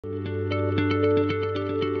Question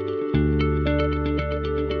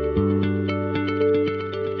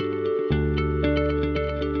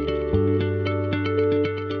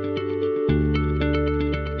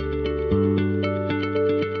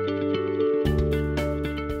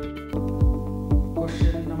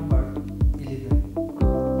number 11.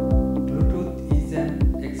 Bluetooth is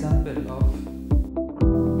an example of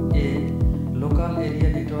A. Local area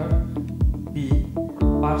network, B.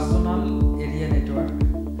 Personal area network,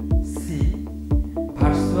 C.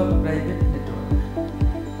 Virtual private network,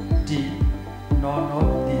 D. None of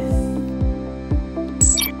these.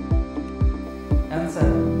 Answer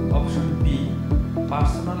option B.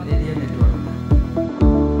 Personal area network.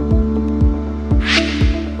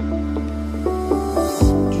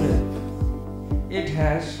 12. A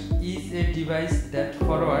hash is a device that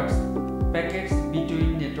forwards packets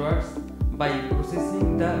between networks by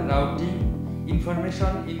processing the routing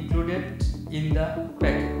information included in the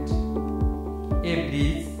packet. A.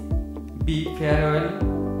 Bridge, B. Firewall,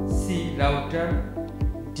 C. Router,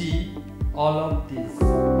 D. All of these.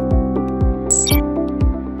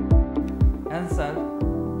 Answer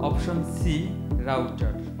option C.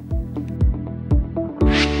 Router.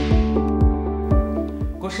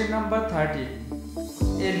 Question number 13.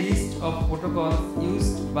 A list of protocols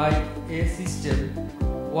used by a system.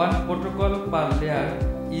 One protocol per layer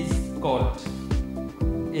is called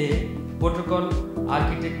A. Protocol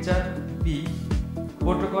architecture, B.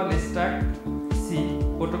 Protocol stack, C.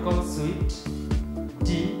 Protocol suite,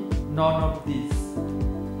 D. None of these.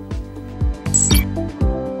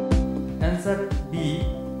 Answer B.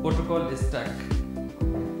 Protocol stack.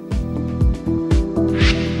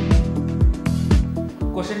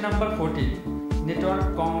 Question number 14.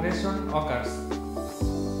 Network congestion occurs.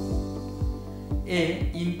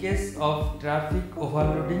 A. In case of traffic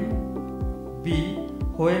overloading, B.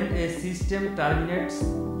 When a system terminates,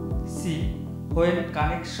 C. When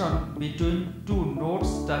connection between two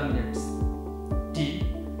nodes terminates, D.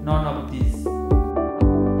 None of these.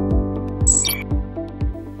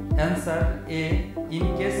 Answer A.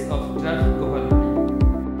 In case of traffic overloading.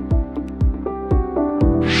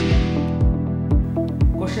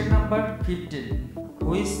 Question number 15.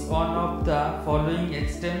 Which one of the following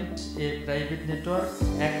extends a private network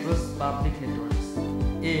across public networks?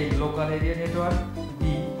 A. Local area network, B.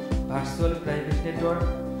 Virtual private network,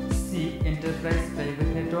 C. Enterprise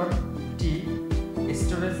private network, D.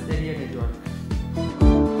 Storage area network.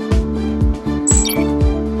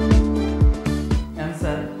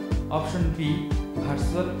 Answer option B.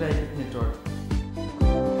 Virtual private network.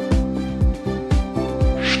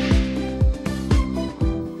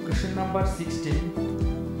 Question number 16.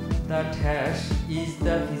 That hash is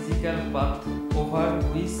the physical path over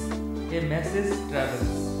which a message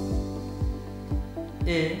travels.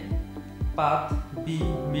 A. Path, B.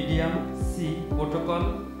 Medium, C. Protocol,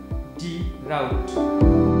 D. Route.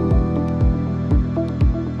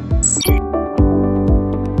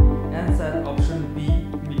 Answer option B.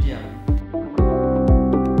 Medium.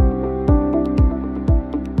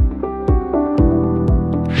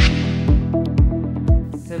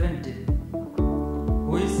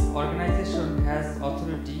 Organization has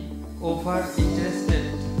authority over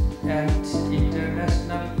interstate and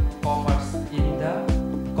international commerce in the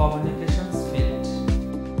communications field.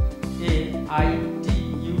 A.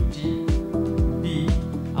 ITUT, B.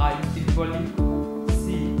 IEEE, C.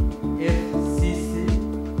 FCC,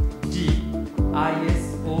 D.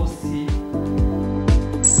 ISOC.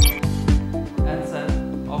 Answer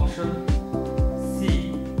option C.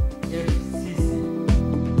 FCC.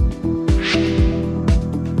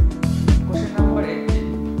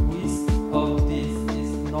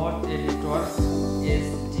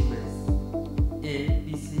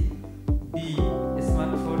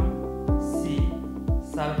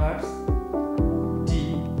 Servers, D.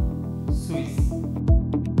 Swiss.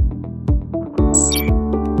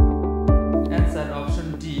 Answer option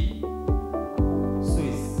D.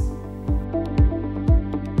 Swiss.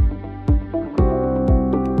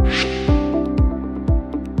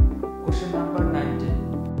 Question number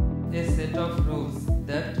 19. A set of rules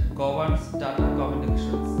that governs data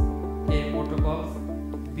communications. A. Protocols,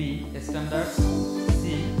 B. Standards,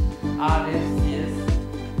 C. RFCs,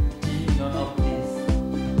 D. None of these.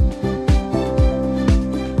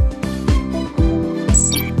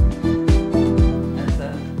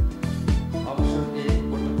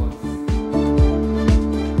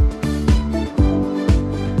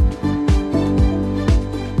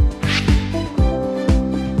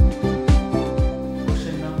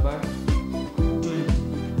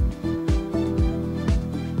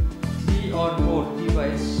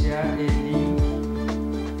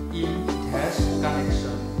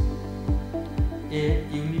 A.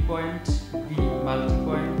 Unipoint, B.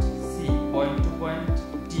 Multipoint, C.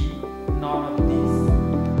 Point-to-point, D. None of these.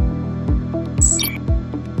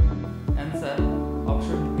 Answer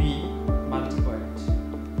option B. Multipoint.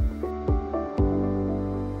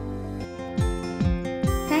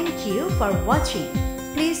 Thank you for watching.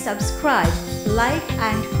 Please subscribe, like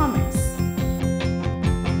and comments.